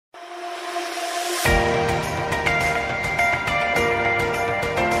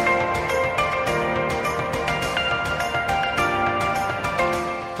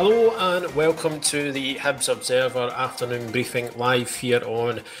welcome to the Hibs Observer afternoon briefing live here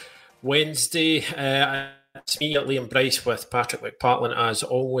on Wednesday. It's me, Liam Bryce, with Patrick McPartlin as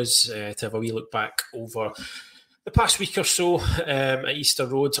always, to have a wee look back over the past week or so at Easter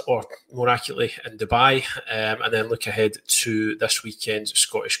Road, or more accurately in Dubai, and then look ahead to this weekend's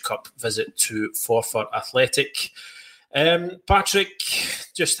Scottish Cup visit to Forfar Athletic. Patrick,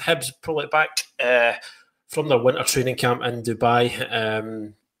 just Hibs probably back from their winter training camp in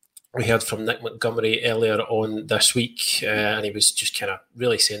Dubai. We heard from Nick Montgomery earlier on this week, and he was just kind of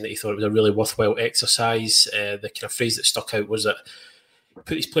really saying that he thought it was a really worthwhile exercise. The kind of phrase that stuck out was that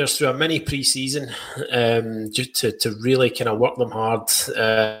put these players through a mini pre-season just to really kind of work them hard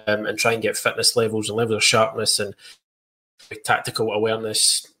and try and get fitness levels and levels of sharpness and tactical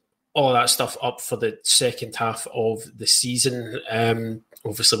awareness, all of that stuff up for the second half of the season.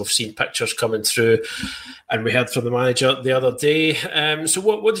 Obviously, we've seen pictures coming through, and we heard from the manager the other day. So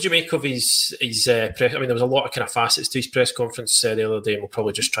what did you make of his press? I mean, there was a lot of kind of facets to his press conference the other day, and we'll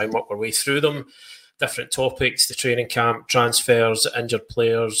probably just try and work our way through them. Different topics, the training camp, transfers, injured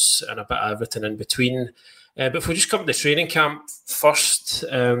players, and a bit of everything in between. But if we just come to the training camp first,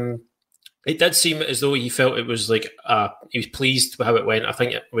 it did seem as though he felt it was like he was pleased with how it went. I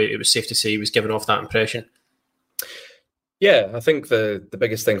think it was safe to say he was giving off that impression. Yeah, I think the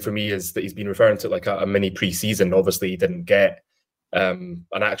biggest thing for me is that he's been referring to like a mini pre-season. Obviously, he didn't get an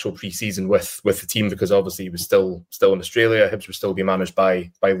actual pre-season with the team because obviously he was still in Australia. Hibs were still being managed by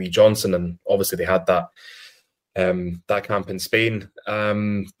Lee Johnson, and obviously they had that camp in Spain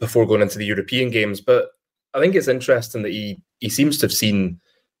before going into the European games. But I think it's interesting that he seems to have seen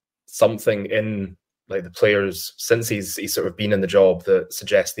something in like the players since he's sort of been in the job that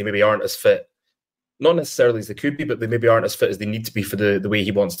suggests they maybe aren't as fit. Not necessarily as they could be, but they maybe aren't as fit as they need to be for the way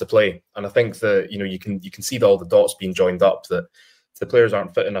he wants to play. And I think that you can see all the dots being joined up, that if the players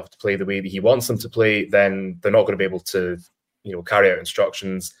aren't fit enough to play the way that he wants them to play, then they're not going to be able to carry out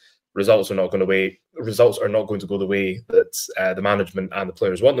instructions. Results are not going to go the way that the management and the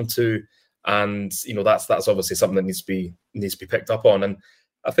players want them to. And that's obviously something that needs to be picked up on. And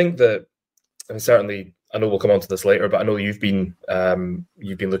I think that, I mean, certainly, I know we'll come on to this later, but I know you've been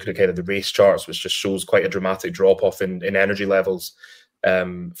looking at kind of the race charts, which just shows quite a dramatic drop off in energy levels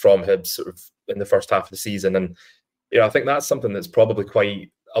from Hibs sort of in the first half of the season. And I think that's something that's probably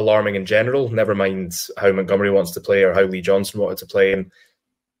quite alarming in general. Never mind how Montgomery wants to play or how Lee Johnson wanted to play. And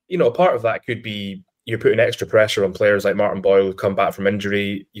a part of that could be you're putting extra pressure on players like Martin Boyle who come back from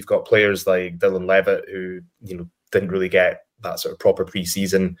injury. You've got players like Dylan Levitt who didn't really get that sort of proper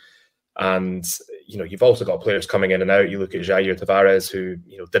pre-season. And you've also got players coming in and out. You look at Jair Tavares, who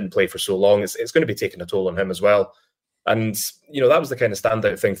didn't play for so long. It's going to be taking a toll on him as well. And that was the kind of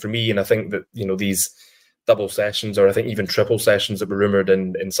standout thing for me. And I think that these double sessions, or I think even triple sessions that were rumoured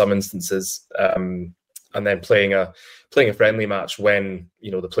in some instances, and then playing a friendly match when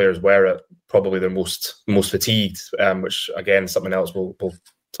the players were at probably their most fatigued, which again something else we'll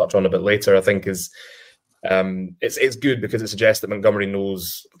touch on a bit later. I think is. It's good because it suggests that Montgomery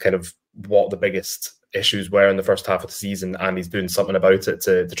knows kind of what the biggest issues were in the first half of the season, and he's doing something about it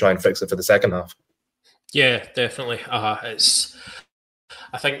to try and fix it for the second half. Yeah, definitely. I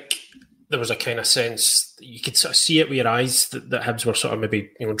think there was a kind of sense you could sort of see it with your eyes that Hibs were sort of maybe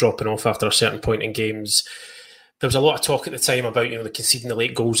dropping off after a certain point in games. There was a lot of talk at the time about the conceding the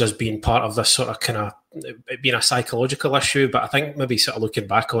late goals as being part of this sort of kind of it being a psychological issue, but I think maybe sort of looking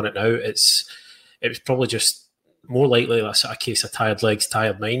back on it now, it was probably just more likely a sort of case of tired legs,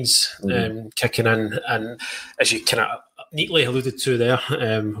 tired minds kicking in. And as you kind of neatly alluded to there,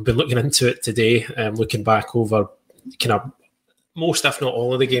 I've been looking into it today, looking back over kind of most, if not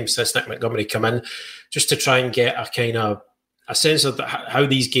all of the games since Nick Montgomery came in, just to try and get a sense of how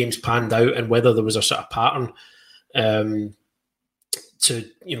these games panned out and whether there was a sort of pattern to,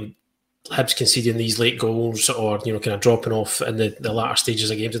 Hibs conceding these late goals or, kind of dropping off in the latter stages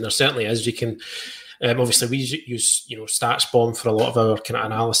of games. And there certainly is. You can, obviously we use, StatsBomb for a lot of our kind of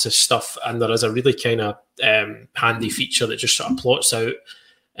analysis stuff. And there is a really kind of handy feature that just sort of plots out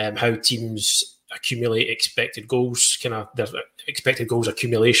how teams accumulate expected goals, kind of their expected goals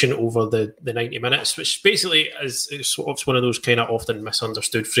accumulation over the 90 minutes, which basically is one of those kind of often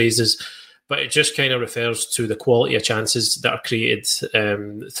misunderstood phrases. But it just kind of refers to the quality of chances that are created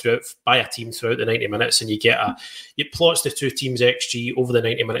throughout by a team throughout the 90 minutes, and it plots the two teams' XG over the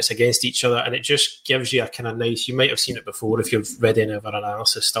 90 minutes against each other, and it just gives you a kind of nice. You might have seen it before if you've read any of our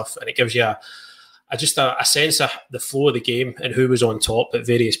analysis stuff, and it gives you a sense of the flow of the game and who was on top at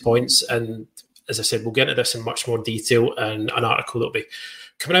various points. And as I said, we'll get into this in much more detail in an article that'll be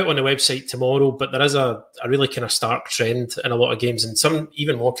coming out on the website tomorrow. But there is a really kind of stark trend in a lot of games, and some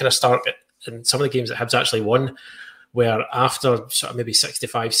even more kind of stark in some of the games that Hibs actually won, where after sort of maybe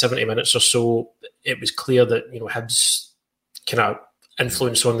 65, 70 minutes or so, it was clear that, Hibs' kind of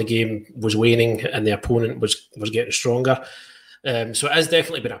influence on the game was waning and the opponent was getting stronger. So it has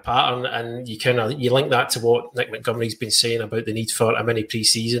definitely been a pattern, and you link that to what Nick Montgomery's been saying about the need for a mini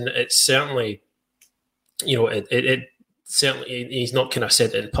pre-season. It's certainly, it certainly, he's not kind of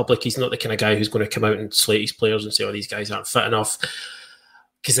said it in public. He's not the kind of guy who's going to come out and slate his players and say, "Oh, these guys aren't fit enough,"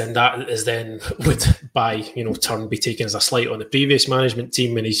 because then that is would by turn be taken as a slight on the previous management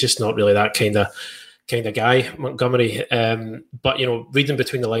team, and he's just not really that kind of guy, Montgomery. But reading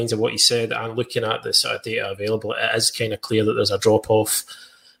between the lines of what he said and looking at the sort of data available, it is kind of clear that there's a drop off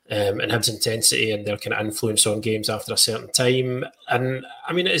in Hibs' intensity and their kind of influence on games after a certain time. And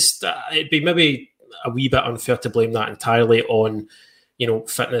I mean, it'd be maybe a wee bit unfair to blame that entirely on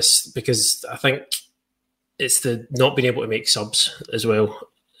fitness, because I think it's the not being able to make subs as well,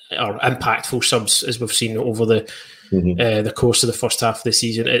 or impactful subs, as we've seen over the course of the first half of the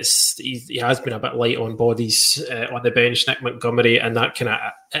season. He has been a bit light on bodies on the bench, Nick Montgomery, and that kind of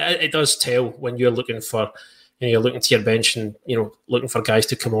it does tell when you're looking for you're looking to your bench and looking for guys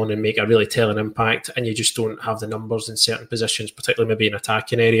to come on and make a really telling impact, and you just don't have the numbers in certain positions, particularly maybe in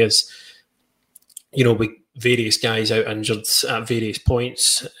attacking areas. With various guys out injured at various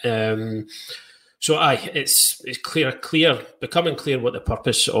points. So it's becoming clear what the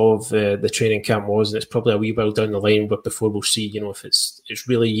purpose of the training camp was, and it's probably a wee while down the line, but before we'll see, if it's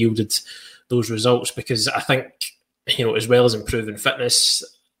really yielded those results, because I think, as well as improving fitness,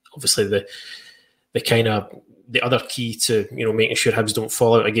 obviously the other key to making sure Hibs don't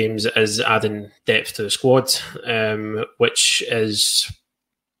fall out of games is adding depth to the squad, which is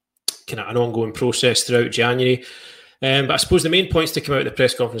kind of an ongoing process throughout January. But I suppose the main points to come out of the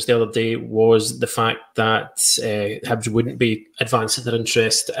press conference the other day was the fact that Hibs wouldn't be advancing their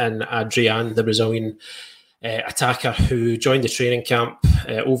interest in Adrian, the Brazilian attacker who joined the training camp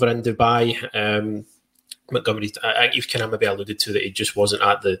over in Dubai. Montgomery, you've kind of maybe alluded to that he just wasn't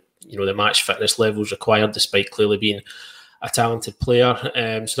at the match fitness levels required, despite clearly being a talented player.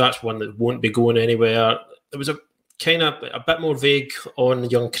 So that's one that won't be going anywhere. There was a bit more vague on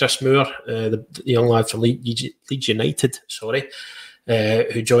young Chris Moore, the young lad from Leeds United,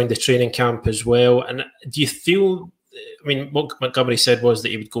 who joined the training camp as well. And do you feel, what Montgomery said was that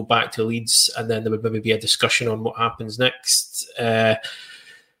he would go back to Leeds and then there would maybe be a discussion on what happens next.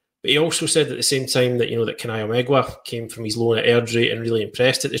 But he also said at the same time that, that Kanayo Megwa came from his loan at Airdrie and really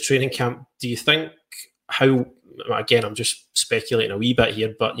impressed at the training camp. Do you think again, I'm just speculating a wee bit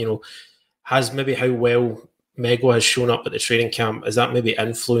here, but, has maybe how well Megwa has shown up at the training camp, has that maybe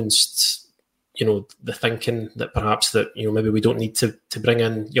influenced, the thinking that perhaps that, maybe we don't need to bring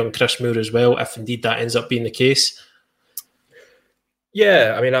in young Chris Moore as well, if indeed that ends up being the case?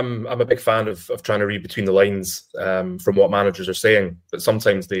 Yeah, I'm a big fan of trying to read between the lines from what managers are saying, but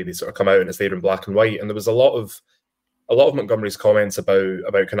sometimes they sort of come out and it's there in black and white. And there was a lot of Montgomery's comments about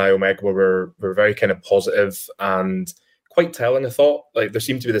Kanayo Megwa were very kind of positive and quite telling. I thought, like, there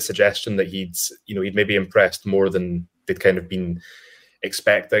seemed to be the suggestion that he'd maybe impressed more than they'd kind of been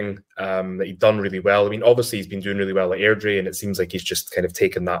expecting, that he'd done really well. Obviously he's been doing really well at Airdrie, and it seems like he's just kind of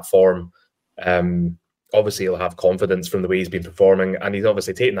taken that form. Obviously he'll have confidence from the way he's been performing, and he's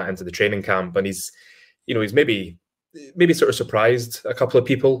obviously taken that into the training camp, and he's maybe sort of surprised a couple of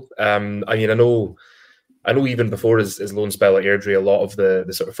people. I know even before his loan spell at Airdrie, a lot of the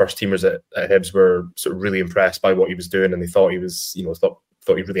sort of first teamers at Hibs were sort of really impressed by what he was doing, and they thought he was, thought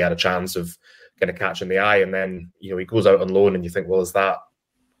he really had a chance of kind of catching the eye. And then, he goes out on loan, and you think, well, is that,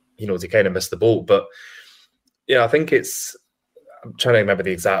 has he kind of missed the boat? But yeah, I think I'm trying to remember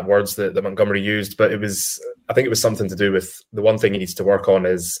the exact words that Montgomery used, but I think it was something to do with the one thing he needs to work on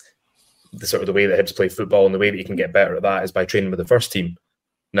is the way that Hibs play football, and the way that he can get better at that is by training with the first team.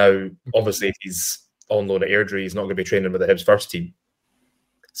 Now, obviously, if he's on loan at Airdrie, he's not going to be training with the Hibs first team.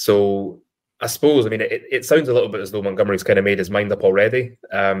 So I suppose, it sounds a little bit as though Montgomery's kind of made his mind up already.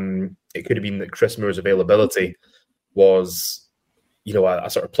 It could have been that Chris Moore's availability was, a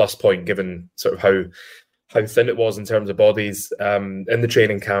sort of plus point, given sort of how thin it was in terms of bodies. In the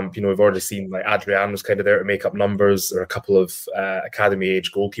training camp, we've already seen like Adrian was kind of there to make up numbers. There are a couple of academy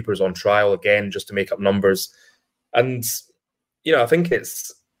age goalkeepers on trial, again, just to make up numbers. And, I think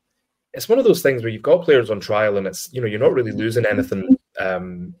it's one of those things where you've got players on trial, and it's, you're not really losing anything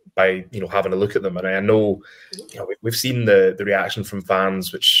by, having a look at them. And I know, we've seen the reaction from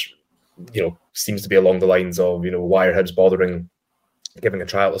fans, which, seems to be along the lines of, why are Hibs bothering giving a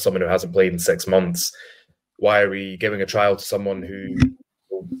trial to someone who hasn't played in 6 months? Why are we giving a trial to someone who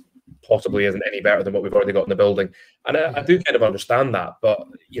possibly isn't any better than what we've already got in the building? And I do kind of understand that, but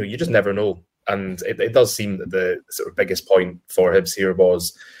you just never know. And it does seem that the sort of biggest point for Hibs here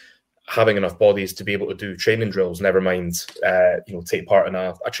was having enough bodies to be able to do training drills, never mind, take part in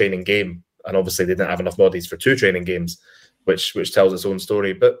a training game. And obviously they didn't have enough bodies for 2 training games, which tells its own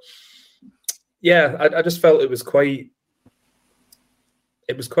story. But yeah, I just felt it was quite,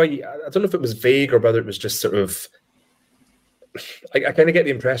 I don't know if it was vague or whether it was just sort of, I kind of get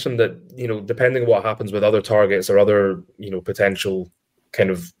the impression that, depending on what happens with other targets or other, potential kind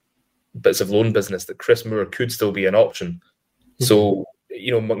of bits of loan business, that Chris Moore could still be an option. Mm-hmm. So,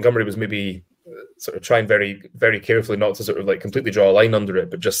 Montgomery was maybe sort of trying very, very carefully not to sort of like completely draw a line under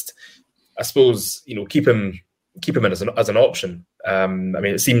it, but just, I suppose, keep him in as an option. I mean,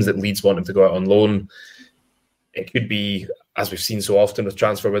 it seems that Leeds want him to go out on loan. It could be, as we've seen so often with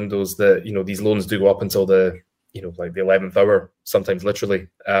transfer windows, that, these loans do go up until the, like the 11th hour, sometimes literally.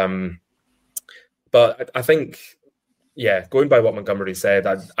 But I think, yeah, going by what Montgomery said,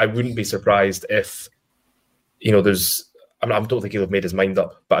 I wouldn't be surprised if, I don't think he'll have made his mind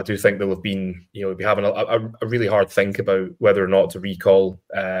up, but I do think there'll have been, be having a really hard think about whether or not to recall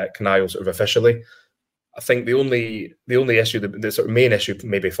Canayo sort of officially. I think the only issue, the sort of main issue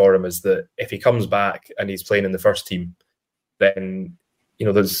maybe for him, is that if he comes back and he's playing in the first team, then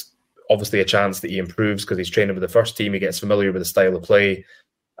there's obviously a chance that he improves because he's training with the first team. He gets familiar with the style of play,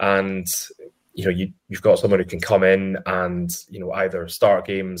 and you've got someone who can come in and either start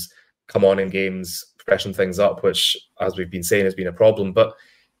games, come on in games, freshen things up, which, as we've been saying, has been a problem. But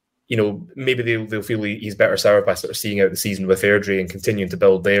maybe they'll feel he's better served by sort of seeing out the season with Airdrie and continuing to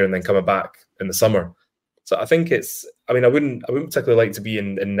build there, and then coming back in the summer. So I think I wouldn't particularly like to be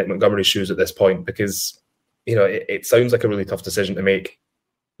in Nick Montgomery's shoes at this point, because it sounds like a really tough decision to make.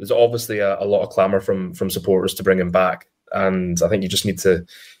 There's obviously a lot of clamour from supporters to bring him back, and I think you just need to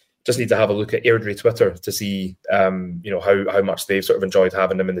have a look at Airdrie Twitter to see how much they've sort of enjoyed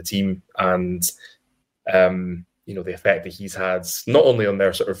having him in the team, and the effect that he's had not only on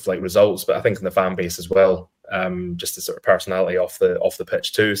their sort of like results, but I think in the fan base as well, just the sort of personality off the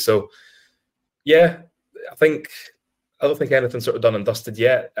pitch too. So yeah, I don't think anything's sort of done and dusted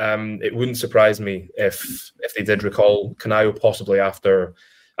yet. It wouldn't surprise me if they did recall Canayo possibly after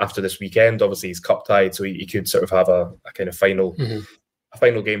this weekend. Obviously he's cup tied, so he could sort of have a kind of final a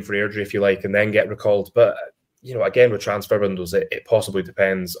final game for Airdrie, if you like, and then get recalled. But again, with transfer windows, it possibly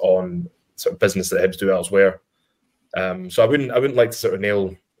depends on sort of business that Hibs do elsewhere. So I wouldn't like to sort of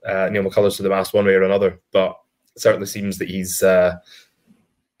nail my colours to the mast one way or another, but it certainly seems that he's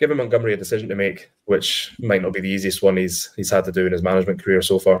given Montgomery a decision to make, which might not be the easiest one he's had to do in his management career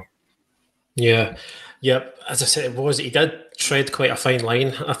so far. Yeah. As I said, he did tread quite a fine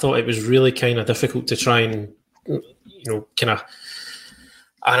line. I thought it was really kind of difficult to try and kind of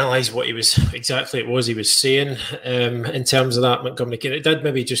analyse what he was saying in terms of that Montgomery. It did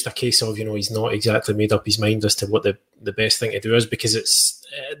maybe just a case of he's not exactly made up his mind as to what the best thing to do is, because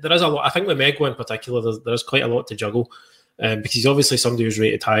there is a lot. I think with Megwo in particular, there's quite a lot to juggle, because he's obviously somebody who's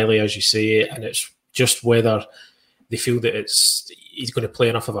rated highly, as you say, and it's just whether they feel that he's going to play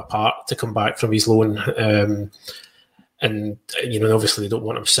enough of a part to come back from his loan. And obviously they don't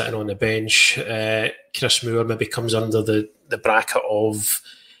want him sitting on the bench. Chris Moore maybe comes under the bracket of,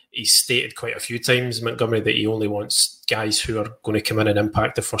 he's stated quite a few times, Montgomery, that he only wants guys who are going to come in and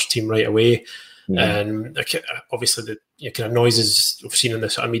impact the first team right away. And obviously the kind of noises we've seen in the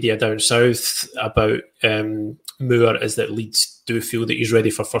sort of media down south about Moore is that Leeds do feel that he's ready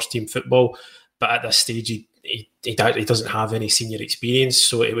for first team football, but at this stage he doesn't have any senior experience,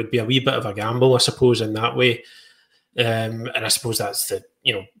 so it would be a wee bit of a gamble, I suppose, in that way. And I suppose that's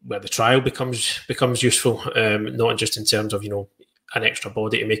where the trial becomes useful, not just in terms of an extra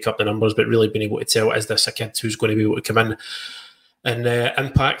body to make up the numbers, but really being able to tell, is this a kid who's going to be able to come in and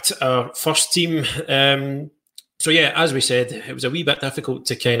impact our first team. So yeah, as we said, it was a wee bit difficult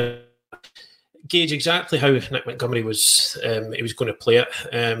to kind of gauge exactly how Nick Montgomery was going to play it.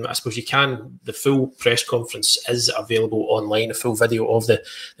 I suppose the full press conference is available online, a full video of the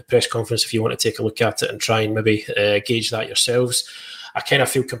press conference if you want to take a look at it and try and maybe gauge that yourselves. I kind of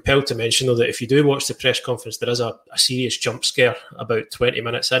feel compelled to mention, though, that if you do watch the press conference, there is a serious jump scare about 20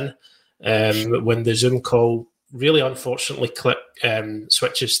 minutes in, when the Zoom call really unfortunately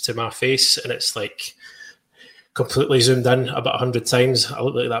switches to my face, and it's like completely zoomed in about 100 times. I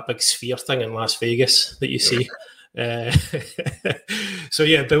look like that big sphere thing in Las Vegas that you see. So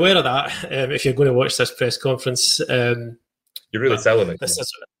yeah, beware of that if you're going to watch this press conference. You're really selling it.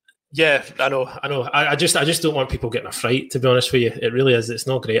 Yeah, I know. I just don't want people getting a fright, to be honest with you. It really is. It's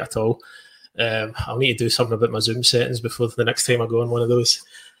not great at all. I'll need to do something about my Zoom settings before the next time I go on one of those.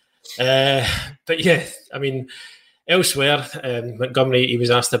 But yeah, I mean, elsewhere, Montgomery, he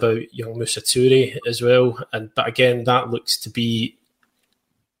was asked about young Musa Toure as well. But again, that looks to be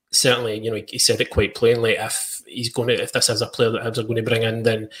certainly, he said it quite plainly. If this is a player that Hibs are going to bring in,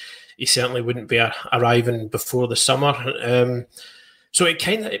 then he certainly wouldn't be arriving before the summer. So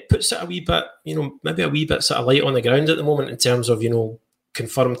it puts it a wee bit, maybe a wee bit sort of light on the ground at the moment in terms of,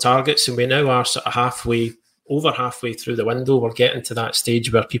 confirmed targets. And we now are sort of over halfway through the window. We're getting to that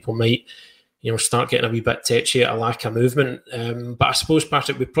stage where people might, start getting a wee bit tetchy at a lack of movement. But I suppose,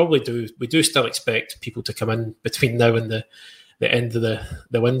 Patrick, we do still expect people to come in between now and the end of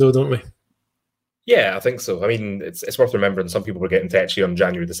the window, don't we? Yeah, I think so. I mean, it's worth remembering some people were getting tetchy on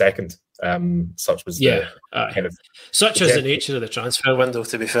January the 2nd. Such was the kind of... Such is the nature of the transfer window,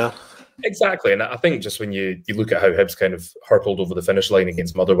 to be fair. Exactly. And I think just when you look at how Hibs kind of hurtled over the finish line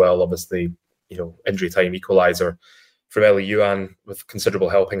against Motherwell, obviously, injury time equaliser from Eli Yuan with considerable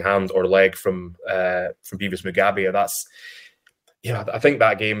helping hand or leg from Beavis Mugabe. That's... I think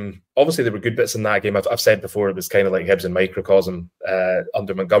that game, obviously there were good bits in that game. I've said before, it was kind of like Hibs in microcosm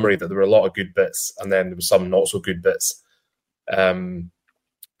under Montgomery, that there were a lot of good bits and then there was some not so good bits. And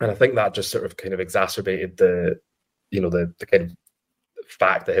I think that just sort of kind of exacerbated the kind of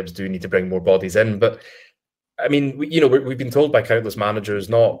fact that Hibs do need to bring more bodies in. But I mean, we've been told by countless managers,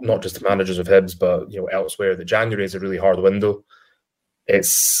 not just the managers of Hibs, but elsewhere, that January is a really hard window.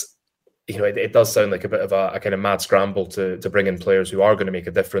 It's... it does sound like a bit of a kind of mad scramble to bring in players who are going to make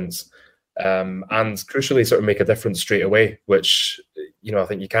a difference, and crucially sort of make a difference straight away, which, I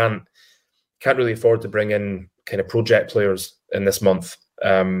think you can't really afford to bring in kind of project players in this month.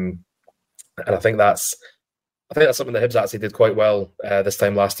 And I think that's something that Hibs actually did quite well this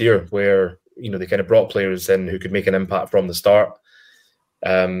time last year, where, they kind of brought players in who could make an impact from the start.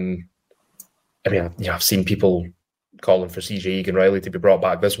 I mean, I've seen people calling for CJ Egan-Riley to be brought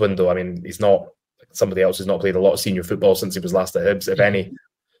back this window. I mean, he's not... Somebody else who's not played a lot of senior football since he was last at Hibs, if any.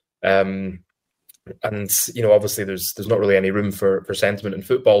 And, obviously there's not really any room for sentiment in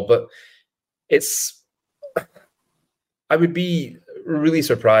football, but I would be really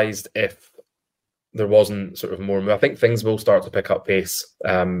surprised if there wasn't sort of more... I think things will start to pick up pace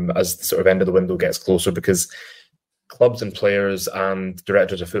as the sort of end of the window gets closer, because clubs and players and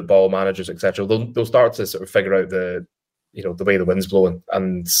directors of football, managers, etc., they'll start to sort of figure out the way the wind's blowing,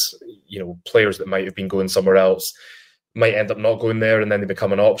 and players that might have been going somewhere else might end up not going there, and then they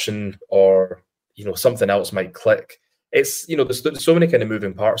become an option, or something else might click. It's there's so many kind of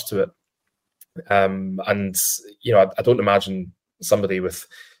moving parts to it, and I don't imagine somebody with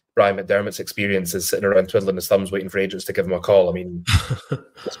Brian McDermott's experience is sitting around twiddling his thumbs waiting for agents to give him a call. I mean,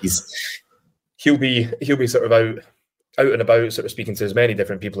 he'll be sort of out and about, sort of speaking to as many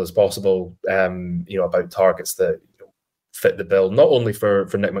different people as possible, about targets that fit the bill, not only for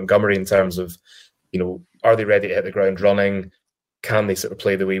Nick Montgomery in terms of, are they ready to hit the ground running? Can they sort of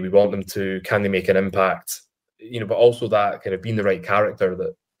play the way we want them to? Can they make an impact? But also that kind of being the right character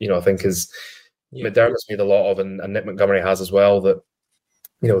that, I think is McDermott's made a lot of, and Nick Montgomery has as well, that,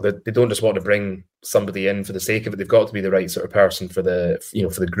 that they don't just want to bring somebody in for the sake of it. They've got to be the right sort of person for the,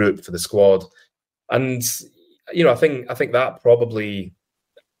 for the group, for the squad. And, I think that probably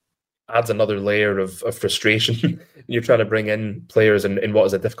adds another layer of frustration. You're trying to bring in players in what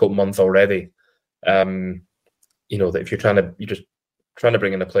is a difficult month already. That if you're just trying to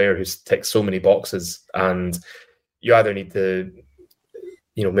bring in a player who's ticks so many boxes, and you either need to,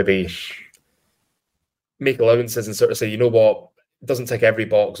 maybe make allowances and sort of say, you know what, it doesn't tick every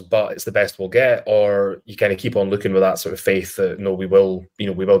box, but it's the best we'll get, or you kind of keep on looking with that sort of faith that no, we will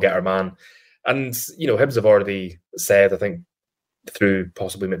get our man. And Hibs have already said, I think, through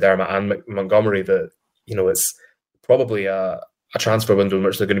possibly McDermott and Montgomery, that it's probably a transfer window in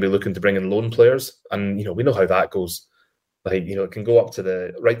which they're going to be looking to bring in loan players, and we know how that goes. Like, it can go up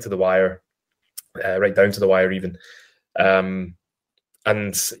to right to the wire, right down to the wire even. And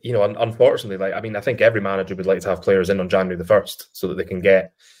unfortunately, I think every manager would like to have players in on January the 1st so that they can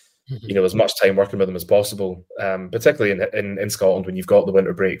get as much time working with them as possible, particularly in Scotland when you've got the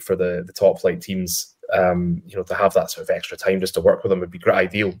winter break for the top flight teams. To have that sort of extra time just to work with them would be great,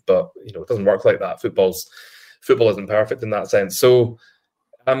 ideal, but it doesn't work like that. Football isn't perfect in that sense. So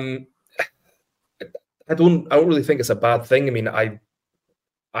I don't really think it's a bad thing. I mean, I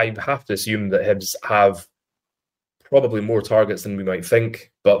have to assume that Hibs have probably more targets than we might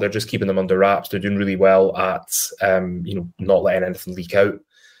think, but they're just keeping them under wraps. They're doing really well at not letting anything leak out,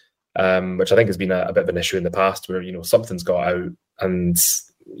 which I think has been a bit of an issue in the past, where something's got out and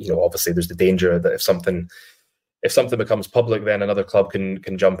obviously there's the danger that if something becomes public, then another club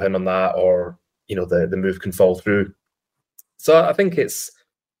can jump in on that, or the move can fall through. So I think it's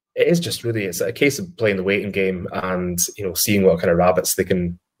a case of playing the waiting game and seeing what kind of rabbits they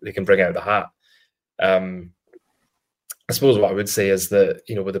can bring out of the hat. I suppose what I would say is that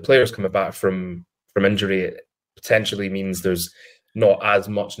with the players coming back from injury, it potentially means there's not as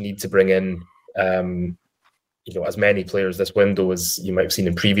much need to bring in as many players this window as you might have seen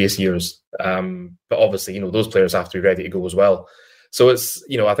in previous years. But obviously, those players have to be ready to go as well. So it's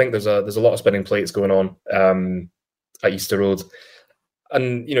I think there's a lot of spinning plates going on at Easter Road.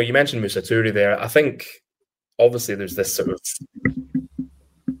 And you mentioned Moussa Touré there. I think obviously there's this sort of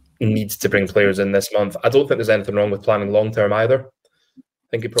need to bring players in this month. I don't think there's anything wrong with planning long term either. I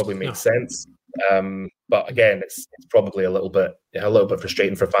think it probably makes sense. But again, it's probably a little bit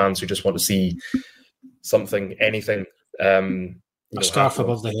frustrating for fans who just want to see anything. A scarf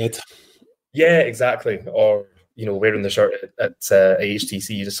above the head. Yeah, exactly. Or wearing the shirt at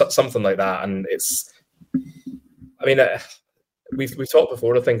HTC, just something like that. And we've talked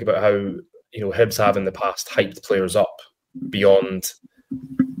before, I think, about how Hibs have in the past hyped players up beyond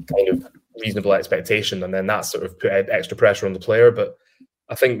kind of reasonable expectation, and then that sort of put extra pressure on the player. But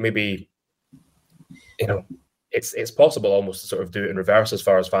I think maybe it's possible almost to sort of do it in reverse as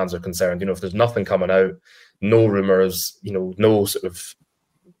far as fans are concerned. If there's nothing coming out, no rumours, no sort of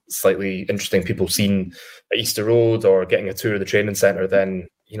slightly interesting people seen at Easter Road or getting a tour of the training centre, then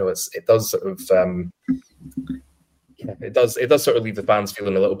it does sort of it does sort of leave the fans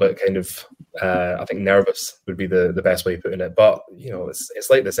feeling a little bit kind of I think nervous would be the best way of putting it. But it's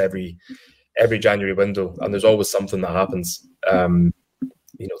like this every January window, and there's always something that happens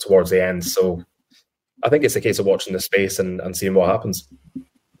towards the end. So I think it's a case of watching the space and seeing what happens.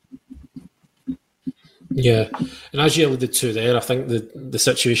 Yeah, and as you alluded to there, I think the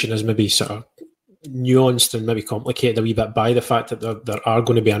situation is maybe sort of nuanced and maybe complicated a wee bit by the fact that there are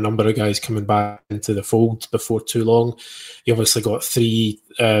going to be a number of guys coming back into the fold before too long. You obviously got three,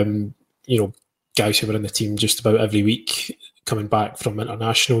 guys who were in the team just about every week coming back from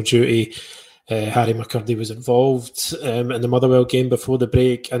international duty. Harry McCurdy was involved in the Motherwell game before the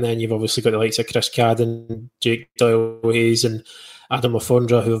break, and then you've obviously got the likes of Chris Cadden, Jake Doyle-Hayes and Adam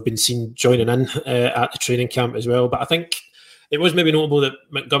Lafondra, who have been seen joining in at the training camp as well. But I think it was maybe notable that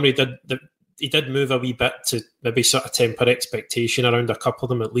Montgomery did move a wee bit to maybe sort of temper expectation around a couple of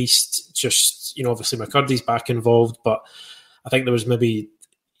them at least. Just, obviously McCurdy's back involved, but I think there was maybe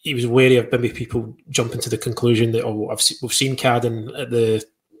he was wary of maybe people jumping to the conclusion that, we've seen Cadden at the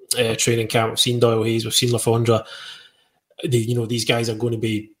training camp, we've seen Doyle-Hayes, we've seen Lafondra. These guys are going to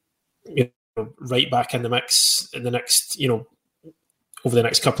be right back in the mix in the next, over the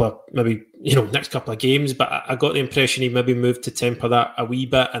next couple of games. But I got the impression he maybe moved to temper that a wee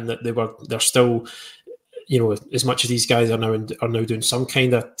bit, and that they're still, as much as these guys are now doing some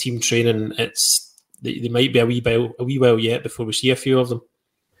kind of team training, they might be a wee while yet before we see a few of them.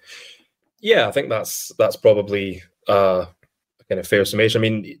 Yeah, I think that's probably a kind of fair summation. I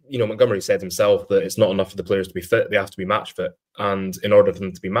mean, Montgomery said himself that it's not enough for the players to be fit; they have to be match fit, and in order for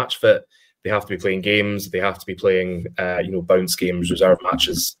them to be match fit, they have to be playing games. They have to be playing, bounce games, reserve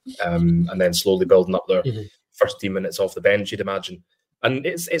matches, and then slowly building up their first 10 minutes off the bench, you'd imagine. And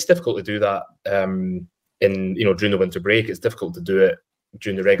it's difficult to do that during the winter break. It's difficult to do it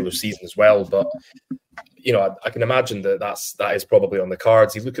during the regular season as well. But I can imagine that is probably on the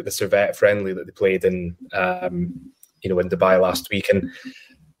cards. You look at the Servette friendly that they played in Dubai last week, and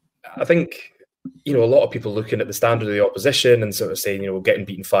I think a lot of people looking at the standard of the opposition and sort of saying, getting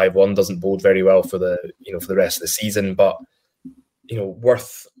beaten 5-1 doesn't bode very well for the rest of the season. But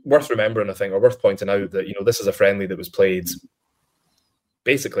worth remembering, I think, or worth pointing out that this is a friendly that was played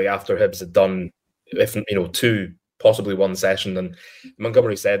basically after Hibs had done, two, possibly one session. And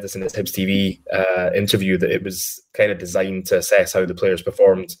Montgomery said this in his Hibs TV interview, that it was kind of designed to assess how the players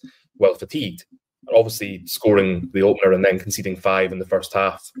performed while fatigued. Obviously, scoring the opener and then conceding 5 in the first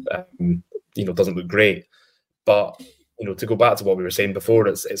half, doesn't look great. But to go back to what we were saying before,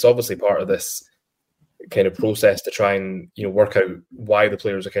 it's obviously part of this kind of process to try and work out why the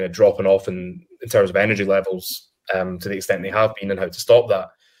players are kind of dropping off in terms of energy levels to the extent they have been, and how to stop that.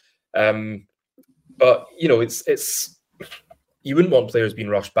 But it's you wouldn't want players being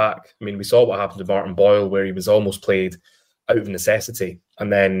rushed back. I mean, we saw what happened to Martin Boyle, where he was almost played out of necessity,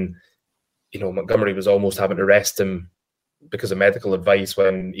 and then Montgomery was almost having to rest him because of medical advice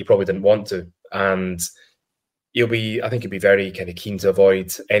when he probably didn't want to. And I think he'll be very kind of keen to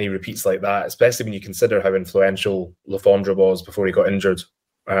avoid any repeats like that, especially when you consider how influential Lafondra was before he got injured.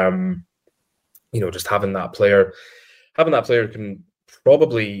 Just having that player can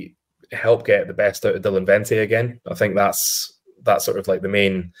probably help get the best out of Dylan Vente again. I think that's sort of like the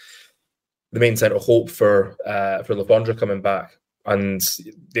main centre of hope for Le Fondre coming back. And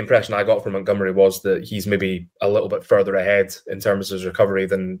the impression I got from Montgomery was that he's maybe a little bit further ahead in terms of his recovery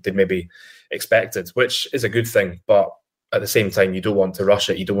than they maybe expected, which is a good thing. But at the same time, you don't want to rush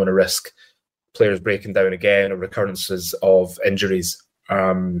it. You don't want to risk players breaking down again or recurrences of injuries.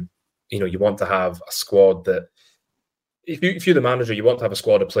 You want to have a squad that, if you're the manager, you want to have a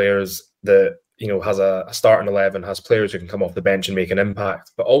squad of players that, has a starting 11, has players who can come off the bench and make an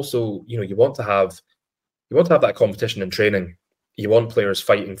impact. But also, you want to have that competition in training. You want players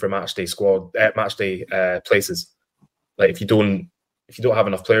fighting for matchday places. Like if you don't have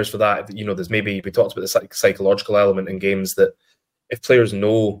enough players for that, there's maybe, we talked about the psychological element in games, that if players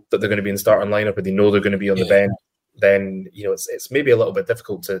know that they're going to be in the starting lineup or they know they're going to be on the bench, then it's maybe a little bit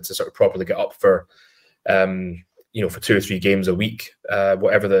difficult to sort of properly get up for for 2 or 3 games a week,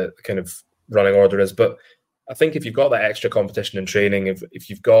 whatever the kind of running order is. But I think if you've got that extra competition in training, if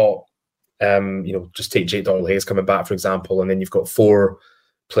you've got just take Jake Doyle-Hayes coming back, for example, and then you've got 4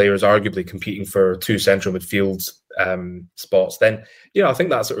 players arguably competing for 2 central midfield spots, then I think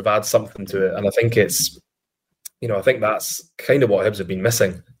that sort of adds something to it. And I think I think that's kind of what Hibs have been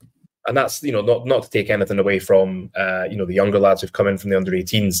missing. And that's not to take anything away from the younger lads who've come in from the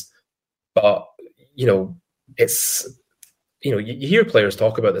under-18s, but it's you hear players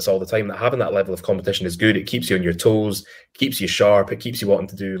talk about this all the time, that having that level of competition is good. It keeps you on your toes, keeps you sharp, it keeps you wanting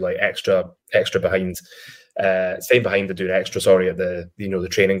to do like extra behind, staying behind to do extra, at the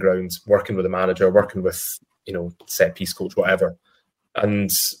training grounds, working with the manager, working with set piece coach, whatever. And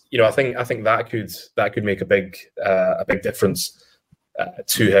I think that could make a big difference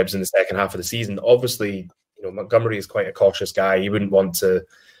to Hibs in the second half of the season. Obviously, Montgomery is quite a cautious guy. He wouldn't want to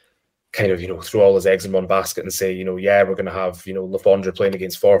kind of, throw all his eggs in one basket and say, we're going to have, Le Fondre playing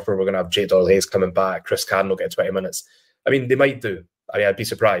against Forfar, we're going to have Jake Doyle-Hayes coming back, Chris Cadden will get 20 minutes. I mean, they might do. I'd be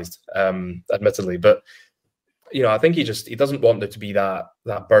surprised, admittedly. But, I think he doesn't want there to be that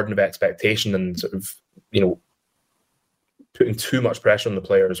burden of expectation and sort of, putting too much pressure on the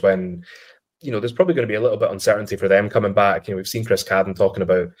players when, there's probably going to be a little bit of uncertainty for them coming back. We've seen Chris Cadden talking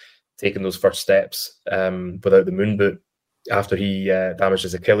about taking those first steps without the moon boot after he damaged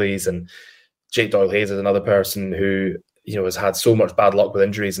his Achilles, and Jake Doyle-Hayes is another person who has had so much bad luck with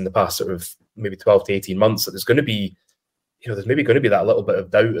injuries in the past sort of maybe 12 to 18 months that there's going to be that little bit of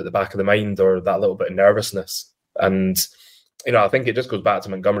doubt at the back of the mind, or that little bit of nervousness. And I think it just goes back to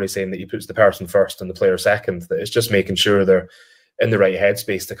Montgomery saying that he puts the person first and the player second, that it's just making sure they're in the right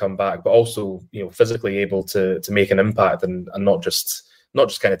headspace to come back, but also physically able to make an impact and not just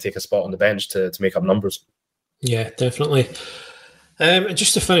kind of take a spot on the bench to make up numbers. Yeah, definitely. And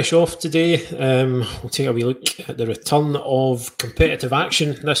just to finish off today, we'll take a wee look at the return of competitive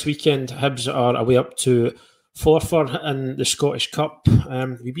action this weekend. Hibs are away up to Forfar in the Scottish Cup.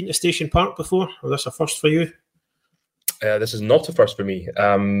 Have you been to Station Park before? Or this a first for you? This is not a first for me.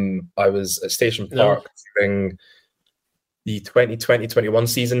 I was at Station Park during the 2020-21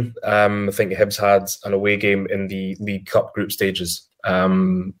 season. I think Hibs had an away game in the League Cup group stages,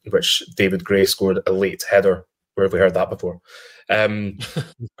 which David Gray scored a late header. Where have we heard that before? But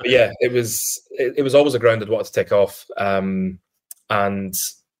yeah, it was always a ground I'd wanted to tick off, and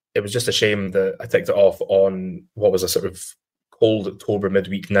it was just a shame that I ticked it off on what was a sort of cold October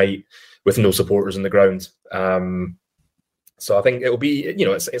midweek night with no supporters in the ground. So I think it'll be,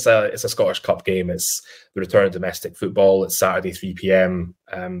 it's a Scottish Cup game. It's the return of domestic football. It's Saturday 3 p.m.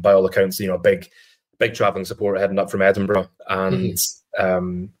 By all accounts, big travelling support heading up from Edinburgh, and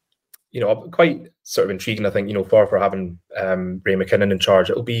quite sort of intriguing. I think for having Ray McKinnon in charge,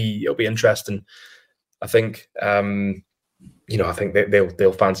 it'll be interesting. I think I think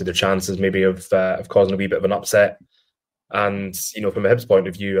they'll fancy their chances maybe of causing a wee bit of an upset. And from a Hibs point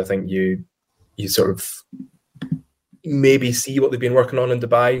of view, I think you sort of maybe see what they've been working on in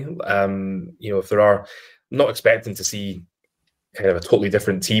Dubai. If there are, I'm not expecting to see kind of a totally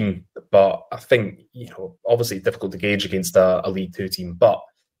different team, but I think obviously difficult to gauge against a League Two team, but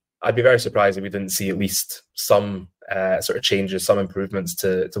I'd be very surprised if we didn't see at least some sort of changes, some improvements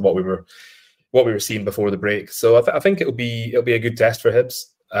to what we were seeing before the break. So I think it'll be a good test for Hibs.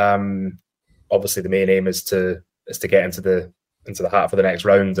 Obviously, the main aim is to get into the hat for the next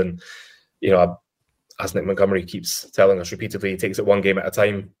round, and as Nick Montgomery keeps telling us repeatedly, he takes it one game at a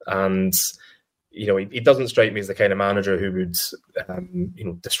time, and he doesn't strike me as the kind of manager who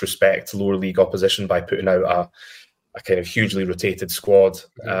would disrespect lower league opposition by putting out a kind of hugely rotated squad.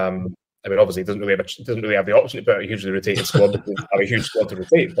 Obviously, he doesn't really have the option to put out a hugely rotated squad because have a huge squad to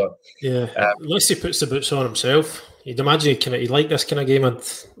rotate. But yeah, unless he puts the boots on himself. You'd imagine he'd like this kind of game,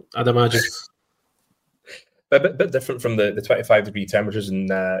 I'd imagine. A bit different from the 25-degree temperatures in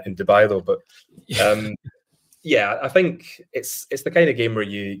Dubai, though. But yeah, I think it's the kind of game where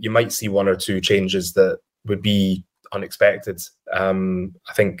you might see one or two changes that would be unexpected.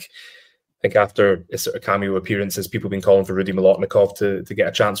 I think after his sort of cameo appearances, people have been calling for Rudy Molotnikov to get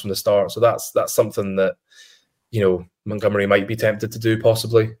a chance from the start. So that's something that, you know, Montgomery might be tempted to do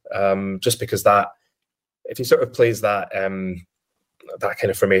possibly, just because that if he sort of plays that that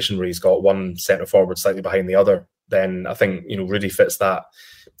kind of formation where he's got one centre forward slightly behind the other, then I think, you know, Rudy fits that.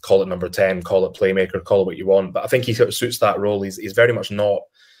 Call it number 10, call it playmaker, call it what you want. But I think he sort of suits that role. He's very much not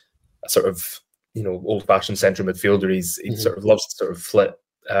a sort of, you know, old-fashioned central midfielder. He sort of loves to sort of flit,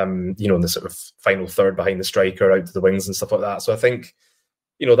 you know, in the sort of final third behind the striker out to the wings and stuff like that. So I think,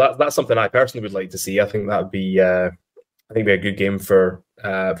 you know, that's something I personally would like to see. I think that would be, I think, be a good game for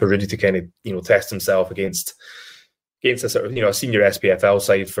Rudy to kind of, you know, test himself against a sort of, you know, a senior SPFL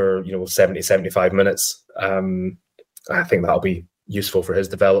side for, you know, 70, 75 minutes. I think that'll be useful for his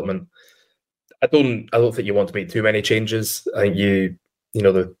development. I don't think you want to make too many changes. I think you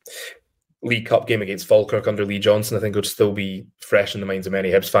know, the League Cup game against Falkirk under Lee Johnson, I think would still be fresh in the minds of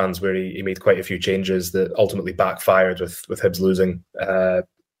many Hibs fans, where he made quite a few changes that ultimately backfired with Hibs losing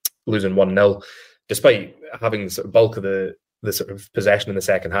 1-0, despite having the sort of bulk of the sort of possession in the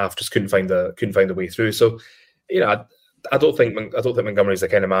second half. Just couldn't find a way through. So, you know, I don't think Montgomery's the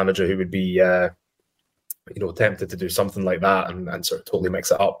kind of manager who would be you know, tempted to do something like that and sort of totally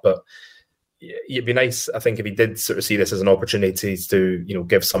mix it up. But it'd be nice, I think, if he did sort of see this as an opportunity to, you know,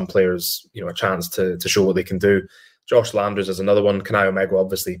 give some players, you know, a chance to show what they can do. Josh Landers is another one. Kanai Omega,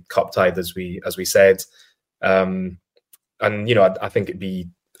 obviously cup tied, as we said. And, you know, I think I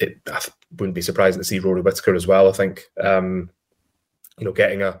wouldn't be surprising to see Rory Whittaker as well. I think, you know,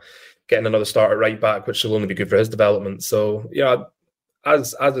 getting another start at right back, which will only be good for his development. So, yeah,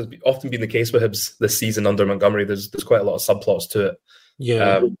 as has often been the case with Hibs this season under Montgomery, there's quite a lot of subplots to it.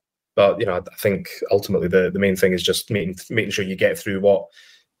 Yeah. But, you know, I think ultimately the main thing is just making sure you get through what,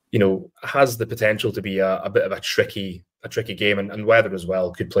 you know, has the potential to be a bit of a tricky game, and weather as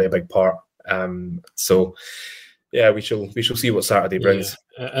well could play a big part. So yeah, we shall see what Saturday brings.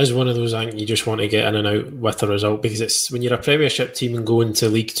 Yeah, it is one of those, I think, you just want to get in and out with the result, because it's when you're a Premiership team and going to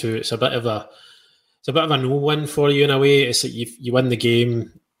League Two, it's a bit of a no-win for you in a way. It's like you win the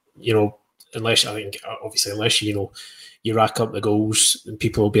game, you know, unless you know, you rack up the goals, and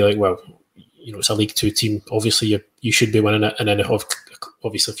people will be like, well, you know, it's a League Two team. Obviously, you should be winning it, and then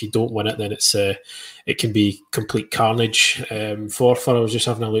obviously if you don't win it, then it can be complete carnage. Forfar, I was just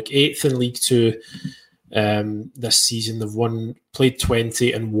having a look, 8th in League Two this season. They've played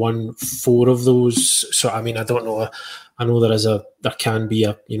 20 and won 4 of those. So I mean, I don't know. I know there can be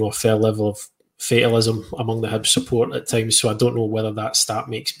a fair level of fatalism among the Hibs support at times. So I don't know whether that stat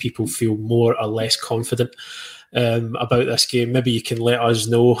makes people feel more or less confident about this game. Maybe you can let us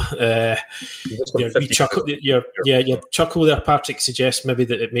know. Your chuckle there, Patrick, suggests maybe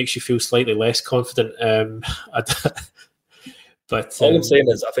that it makes you feel slightly less confident. But all I'm saying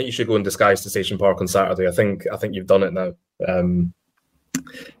is, I think you should go in disguise to Station Park on Saturday. I think you've done it now.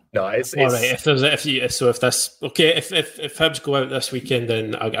 No, it's all right. If Hibs go out this weekend,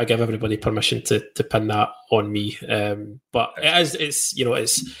 then I give everybody permission to pin that on me. But it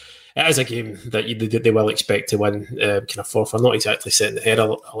is a game that they will expect to win. Kind of Forfar, not exactly setting the head a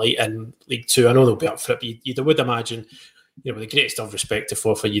light in League Two. I know they'll be up for it, but you would imagine, you know, with the greatest of respect to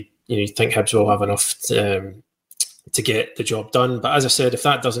Forfar, you think Hibs will have enough to get the job done. But as I said, if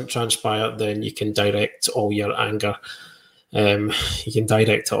that doesn't transpire, then you can direct all your anger. You can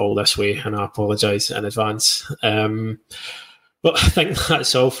direct it all this way, and I apologise in advance. But I think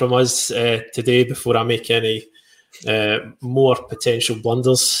that's all from us today, before I make any more potential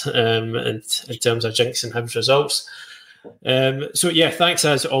blunders in terms of jinxing Hibs results. So yeah, thanks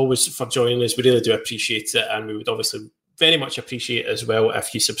as always for joining us. We really do appreciate it, and we would obviously very much appreciate it as well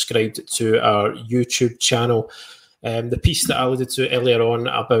if you subscribed to our YouTube channel. The piece that I alluded to earlier on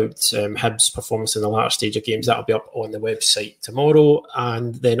about Hibs' performance in the latter stage of games, that'll be up on the website tomorrow.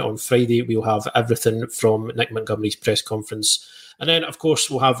 And then on Friday, we'll have everything from Nick Montgomery's press conference. And then, of course,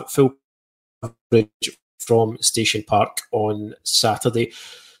 we'll have full coverage from Station Park on Saturday.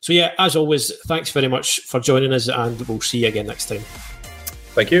 So yeah, as always, thanks very much for joining us, and we'll see you again next time.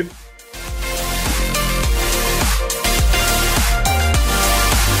 Thank you.